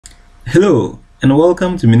Hello and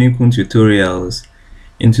welcome to Minikun Tutorials.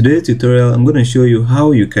 In today's tutorial, I'm going to show you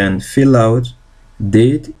how you can fill out,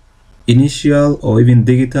 date, initial or even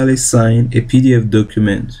digitally sign a PDF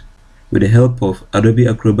document with the help of Adobe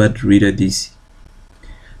Acrobat Reader DC.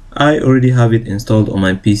 I already have it installed on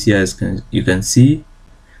my PC as you can see,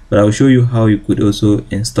 but I'll show you how you could also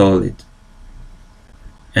install it.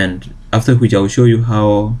 And after which I'll show you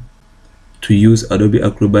how to use Adobe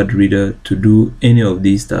Acrobat Reader to do any of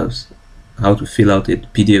these stuffs. How to fill out a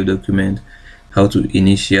PDF document, how to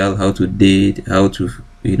initial, how to date, how to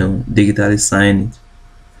digitally sign it.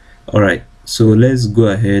 Alright, so let's go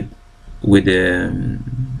ahead with the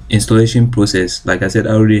installation process. Like I said,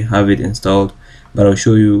 I already have it installed, but I'll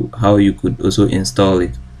show you how you could also install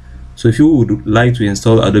it. So if you would like to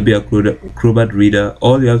install Adobe Acrobat Reader,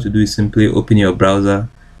 all you have to do is simply open your browser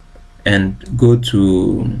and go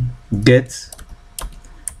to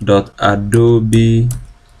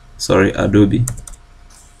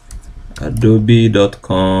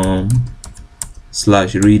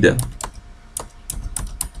adobe.com/reader,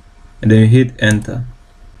 and then you hit enter.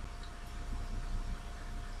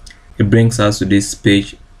 It brings us to this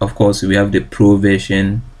page. Of course, we have the pro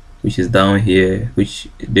version, which is down here, which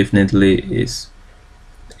definitely is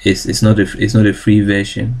it's not a free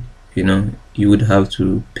version. You would have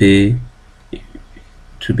to pay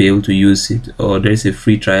to be able to use it, or there's a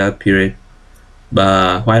free trial period,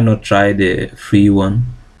 but why not try the free one?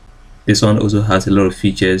 This one also has a lot of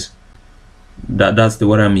features. That's the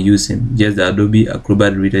one I'm using, just the Adobe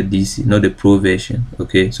Acrobat Reader DC, not the pro version.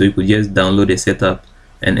 Okay, so you could just download the setup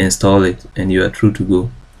and install it and you are true to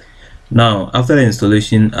go. Now after the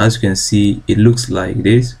installation, as you can see, it looks like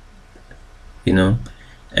this,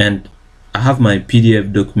 and I have my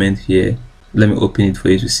PDF document here. Let me open it for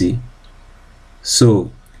you to see.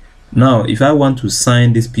 So now if I want to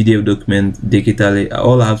sign this PDF document digitally,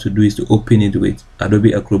 all I have to do is to open it with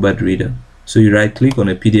Adobe Acrobat Reader. So you right click on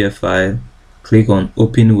a PDF file, click on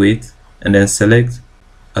open with, and then select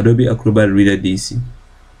Adobe Acrobat Reader DC.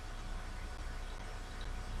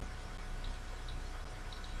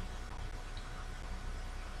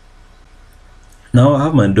 Now I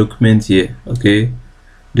have my document here. Okay,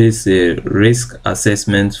 this is a risk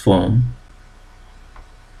assessment form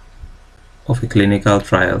of a clinical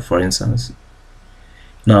trial, for instance.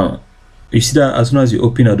 Now you see that as soon as you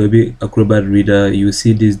open Adobe Acrobat Reader, you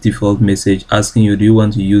see this default message asking you, do you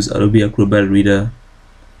want to use Adobe Acrobat Reader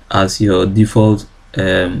as your default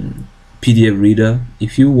PDF reader?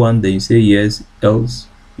 If you want, then you say yes, else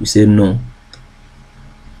you say no,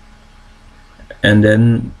 and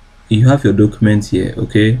then you have your document here.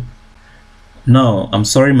 Okay, now I'm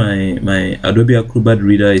sorry, my Adobe Acrobat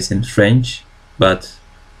Reader is in French, but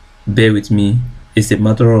bear with me. It's a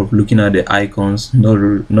matter of looking at the icons, not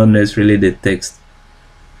necessarily the text.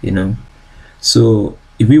 So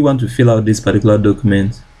if we want to fill out this particular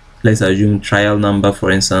document, let's assume trial number,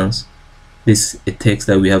 for instance. This is a text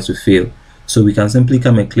that we have to fill, so we can simply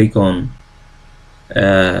come and click on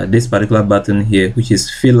this particular button here, which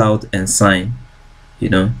is fill out and sign.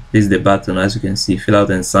 This is the button, as you can see, fill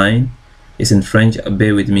out and sign. It's in French,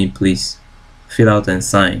 bear with me please. Fill out and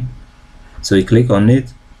sign. So you click on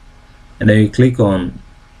it, and then you click on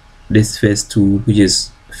this first tool, which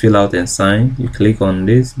is fill out and sign. You click on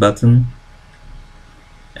this button,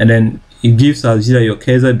 and then it gives us, see that your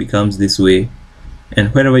cursor becomes this way,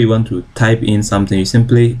 and wherever you want to type in something, you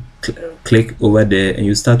simply click over there and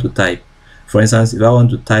you start to type. For instance, if I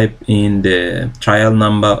want to type in the trial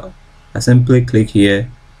number, I simply click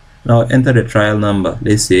here. Now enter the trial number.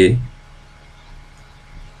 Let's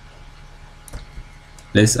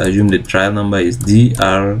assume the trial number is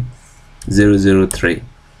DR003.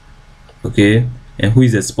 okay, and who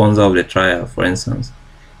is the sponsor of the trial? For instance,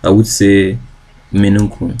 I would say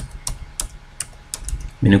Minikun.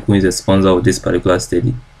 Minikun is the sponsor of this particular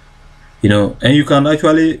study. And you can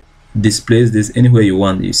actually displace this anywhere you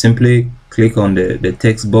want. You simply click on the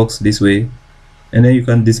text box this way, and then you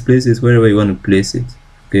can displace it wherever you want to place it.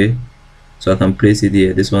 Okay, so I can place it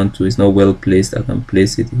here. This one too is not well placed. I can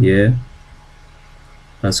place it here,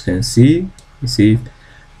 as you can see. You see,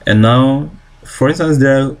 and now, for instance,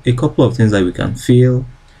 there are a couple of things that we can fill.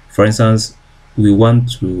 For instance, we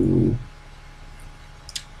want to,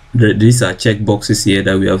 these are check boxes here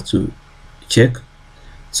that we have to check.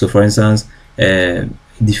 So for instance,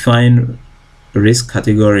 define risk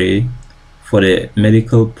category for the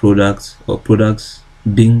medical products or products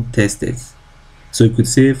being tested. So you could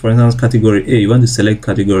say, for instance, category A. You want to select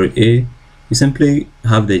category A. You simply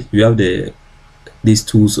have these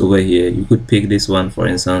tools over here. You could pick this one, for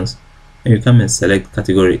instance, and you come and select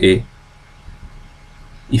category A.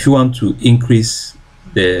 If you want to increase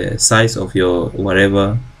the size of your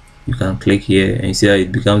whatever, you can click here and you see how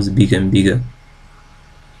it becomes bigger and bigger,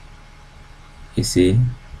 you see.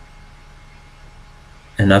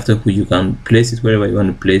 And after which you can place it wherever you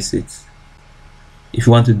want to place it. If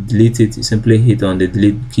you want to delete it, you simply hit on the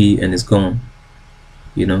delete key and it's gone,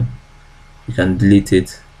 you know. You can delete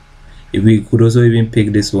it. If we could also even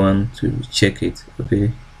pick this one to check it,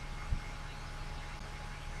 okay,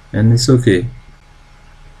 and it's okay.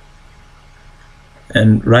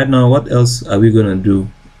 And right now, what else are we gonna do?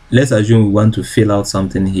 Let's assume we want to fill out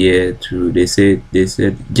something here to, they said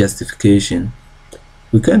justification.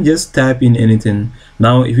 We can't just type in anything.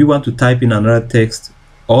 Now if we want to type in another text,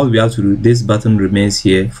 all we have to do, this button remains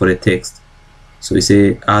here for the text. So we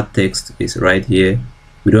say add text is right here.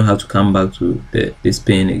 We don't have to come back to this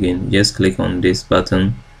pane again. Just click on this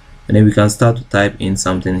button and then we can start to type in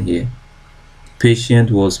something here.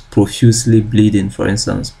 Patient was profusely bleeding, for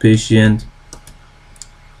instance. Patient,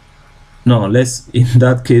 no, let's, in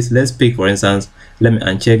that case, let's pick, for instance, let me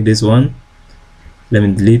uncheck this one, let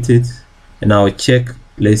me delete it, and I'll check,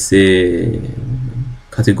 let's say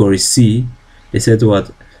category C. They said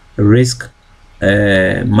what? Risk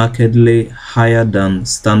markedly higher than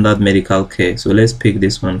standard medical care. So let's pick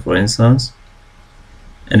this one, for instance,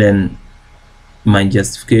 and then my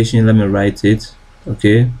justification, let me write it,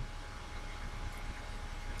 okay.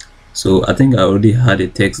 So I think I already had a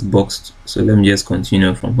text box, so let me just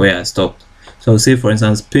continue from where I stopped. So I'll say, for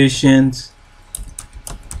instance, patient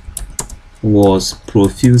was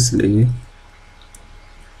profusely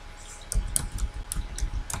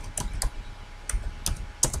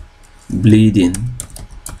bleeding,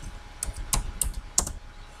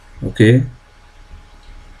 okay.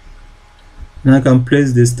 Now I can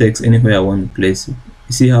place this text anywhere I want to place it.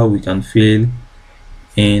 You see how we can fill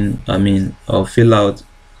in, or fill out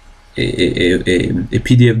a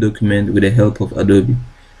PDF document with the help of Adobe.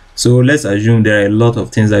 So let's assume there are a lot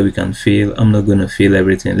of things that we can fill. I'm not going to fill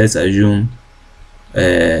everything. Let's assume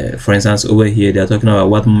for instance, over here they are talking about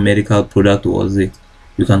what medical product was it.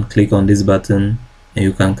 You can click on this button and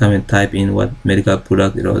you can come and type in what medical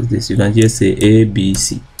product it was. This, you can just say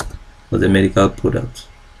ABC for the medical product,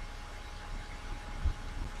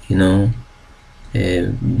 you know,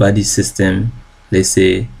 body system, let's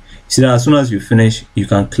say. See that as soon as you finish, you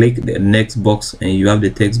can click the next box and you have the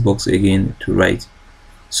text box again to write.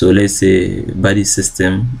 So let's say body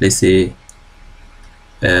system, let's say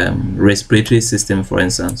respiratory system, for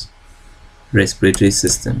instance, respiratory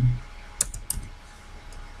system,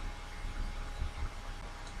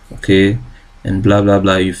 okay, and blah blah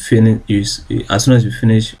blah. You finish, as soon as you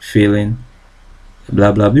finish filling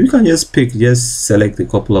blah blah blah, you can just pick, just select a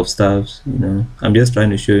couple of stuff, you know. I'm just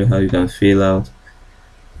trying to show you how you can fill out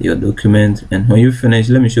your document. And when you finish,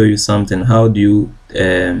 let me show you something. How do you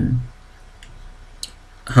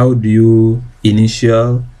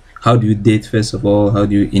initial, how do you date? First of all, how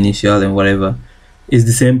do you initial and whatever? It's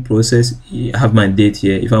the same process. I have my date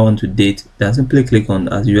here. If I want to date, then simply click on,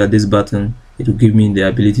 as usual, this button. It will give me the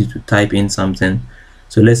ability to type in something.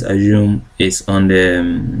 So let's assume it's on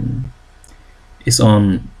the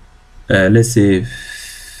let's say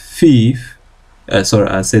 5th, sorry,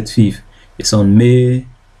 I said 5th. It's on May.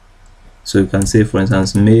 So you can say, for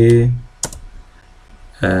instance, May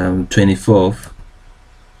 24th,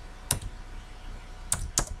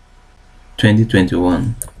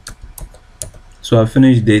 2021. So I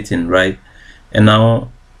finished dating, right? And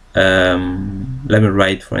now let me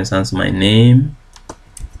write, for instance, my name.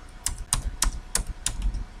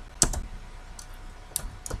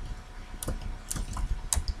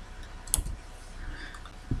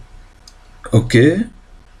 Okay,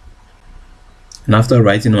 and after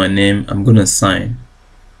writing my name, I'm gonna sign.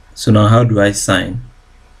 So now how do I sign?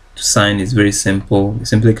 To sign is very simple. You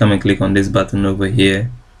simply come and click on this button over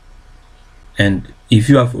here, and if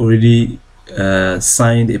you have already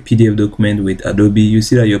signed a PDF document with Adobe, you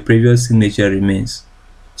see that your previous signature remains.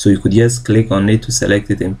 So you could just click on it to select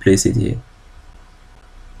it and place it here.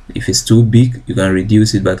 If it's too big, you can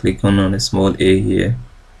reduce it by clicking on a small a here.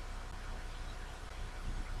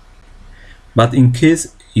 But in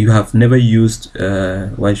case you have never used,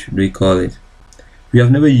 what should we call it? You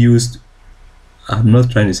have never used, I'm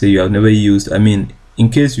not trying to say you have never used, I mean, in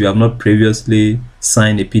case you have not previously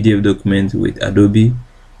signed a PDF document with Adobe,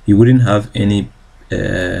 you wouldn't have any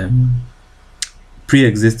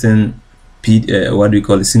pre-existing what do we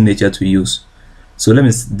call it, signature to use. So let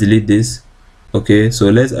me delete this. Okay, so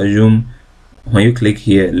let's assume when you click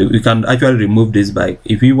here, you can actually remove this by,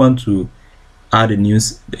 if you want to add a new,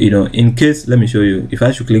 you know, in case, let me show you. If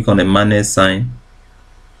I should click on a manage sign,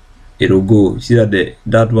 it will go. See that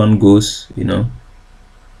that one goes, you know.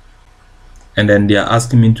 and then they are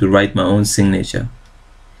asking me to write my own signature.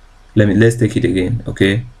 Let's take it again.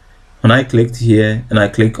 Okay, when I clicked here and I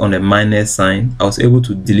click on the minus sign, I was able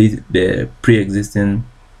to delete the pre-existing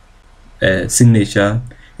signature,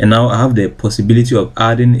 and now I have the possibility of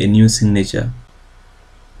adding a new signature.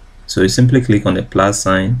 So you simply click on the plus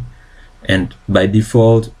sign, and by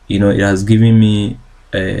default, you know, it has given me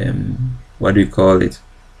what do you call it,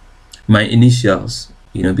 my initials,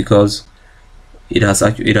 you know, because it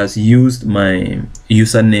has used my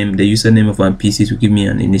username, the username of my PC, to give me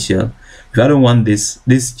an initial. If I don't want this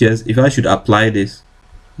just, if I should apply this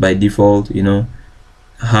by default, you know,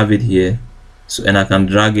 have it here, so, and I can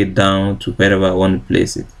drag it down to wherever I want to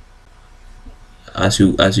place it. As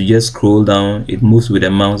you just scroll down, it moves with the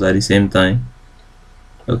mouse at the same time.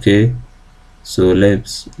 Okay, so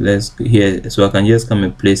let's here, so I can just come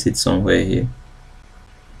and place it somewhere here.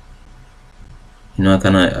 You know,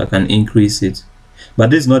 I can increase it, but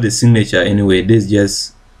this is not the signature anyway. This is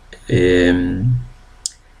just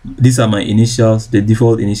these are my initials, the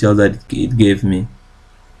default initials that it gave me.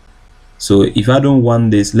 So if I don't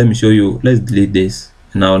want this, let me show you. Let's delete this,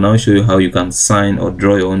 and I'll now show you how you can sign or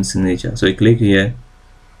draw your own signature. So you click here,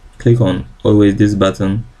 click on always this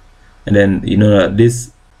button, and then you know that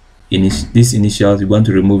this initials, you want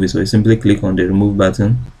to remove it, so you simply click on the remove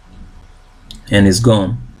button and it's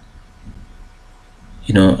gone.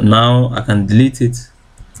 You know, now I can delete it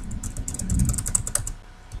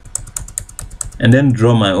and then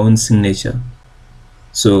draw my own signature.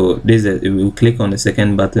 So this is, we will click on the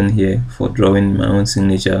second button here for drawing my own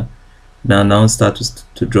signature. Now start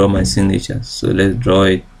to draw my signature. So let's draw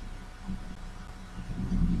it.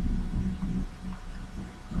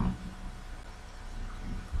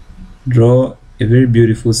 Draw a very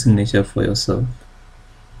beautiful signature for yourself.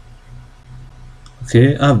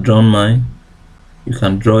 Okay, I've drawn mine. You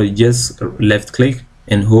can draw it, just left click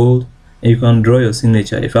and hold, and you can draw your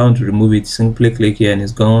signature. If I want to remove it, simply click here and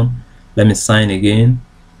it's gone. Let me sign again.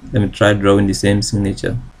 Let me try drawing the same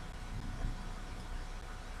signature.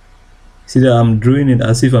 See that I'm drawing it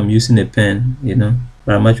as if I'm using a pen, you know,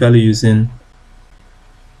 but I'm actually using,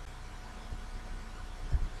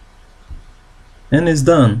 and it's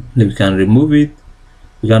done. We can remove it.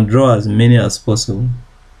 We can draw as many as possible,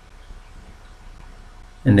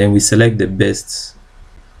 and then we select the best.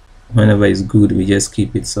 Whenever it's good, we just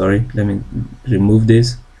keep it. Sorry, let me remove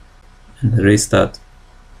this and restart.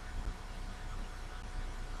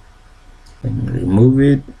 Let me remove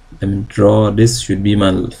it. Let me draw. This should be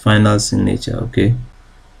my final signature. Okay,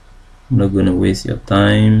 I'm not going to waste your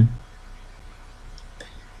time.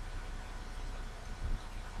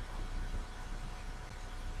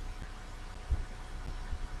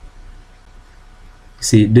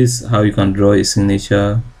 See, this is how you can draw a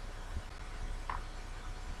signature.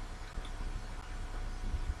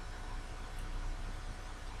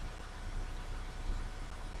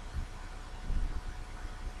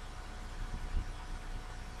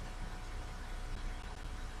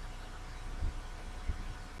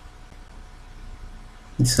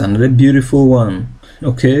 It's another beautiful one.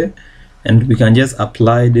 Okay, and we can just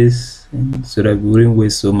apply this so that we wouldn't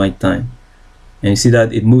waste so much time. And you see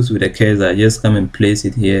that it moves with the cursor. Just come and place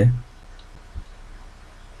it here,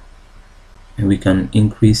 and we can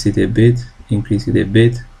increase it a bit,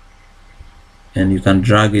 and you can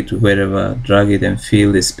drag it to wherever, drag it and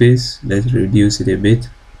fill the space. Let's reduce it a bit,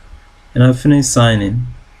 and I've finished signing.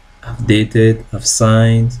 I've dated, I've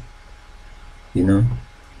signed, you know.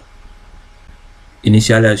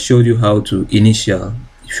 Initially I showed you how to initial.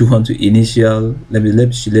 If you want to initial, let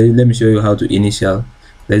me show you how to initial.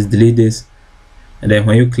 Let's delete this, and then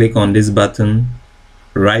when you click on this button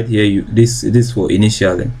right here, this is for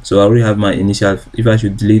initialing. So I already have my initial. If I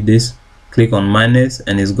should delete this, click on minus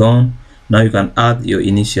and it's gone. Now you can add your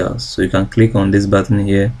initials, so you can click on this button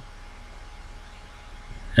here,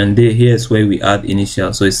 and here's where we add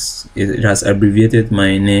initials. So it has abbreviated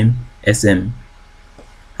my name SM.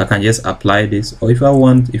 I can just apply this, or if I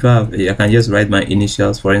want, I can just write my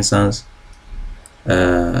initials, for instance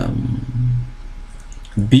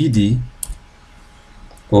BD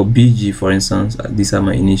or BG, for instance. These are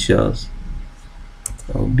my initials,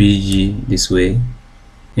 or BG, this way.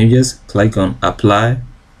 And you just click on apply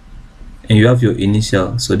and you have your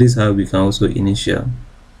initial. So this is how we can also initial.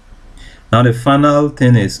 Now the final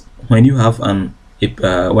thing is, when you have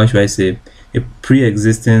what should I say, a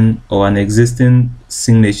pre-existing or an existing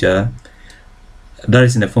signature that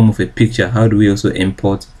is in the form of a picture, how do we also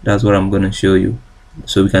import? That's what I'm going to show you.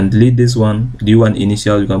 So we can delete this one. Do you want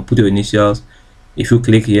initials? You can put your initials. If you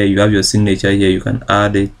click here, you have your signature here. You can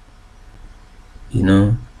add it, you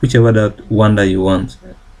know, whichever that one that you want.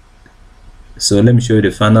 So let me show you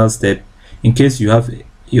the final step. in case you have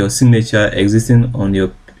your signature existing on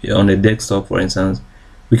the desktop, for instance,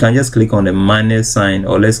 we can just click on the minus sign,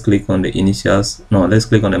 or let's click on the initials. No, let's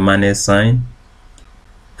click on the minus sign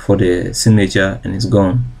for the signature, and it's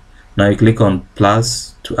gone. Now you click on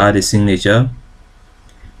plus to add a signature,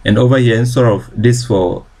 and over here, instead of this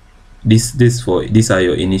for this for these are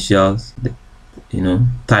your initials, you know,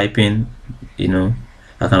 typing, you know,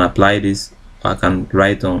 I can apply this. I can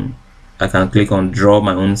write on, I can click on draw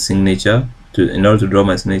my own signature in order to draw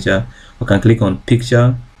my signature. I can click on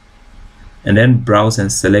picture and then browse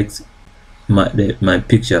and select my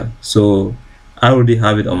picture. So I already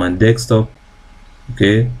have it on my desktop.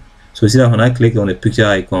 Okay, so you see that when I click on the picture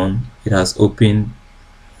icon, it has opened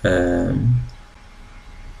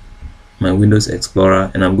my Windows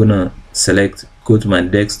Explorer, and I'm gonna go to my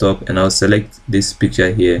desktop, and I'll select this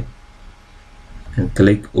picture here and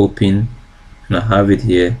click open, and I have it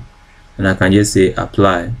here, and I can just say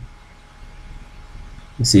apply.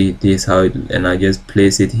 You see, this is how it, and I just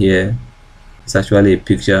place it here. It's actually a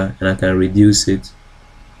picture, and I can reduce it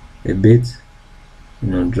a bit, you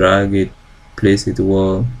know, drag it, place it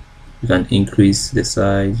well. You can increase the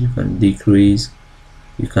size, you can decrease,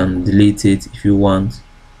 you can delete it if you want.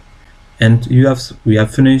 And we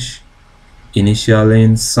have finished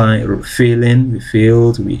initialing, filling, we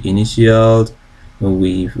filled, we initialed,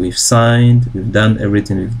 we've signed, we've done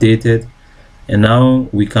everything, we've dated, and now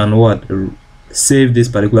we can save this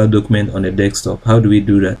particular document on the desktop. How do we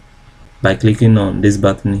do that? By clicking on this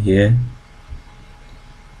button here,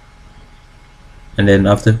 and then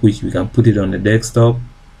after which we can put it on the desktop,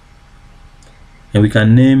 and we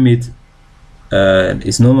can name it.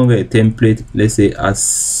 It's no longer a template. Let's say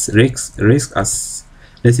as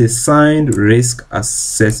let's say signed risk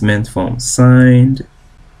assessment form. Signed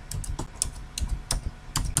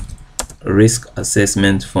risk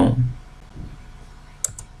assessment form.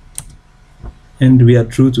 And we are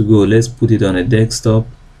true to go. Let's put it on a desktop.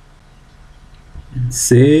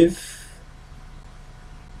 Save,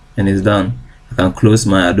 and it's done. I can close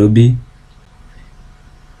my Adobe.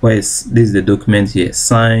 This is the document here,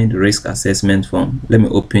 signed risk assessment form. Let me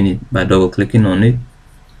open it by double clicking on it,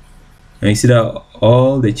 and you see that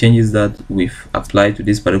all the changes that we've applied to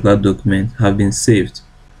this particular document have been saved.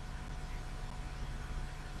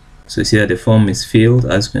 So you see that the form is filled.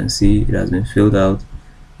 As you can see, it has been filled out,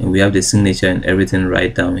 and we have the signature and everything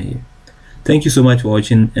right down here. Thank you so much for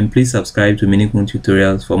watching, and please subscribe to Minikun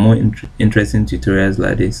Tutorials for more interesting tutorials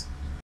like this.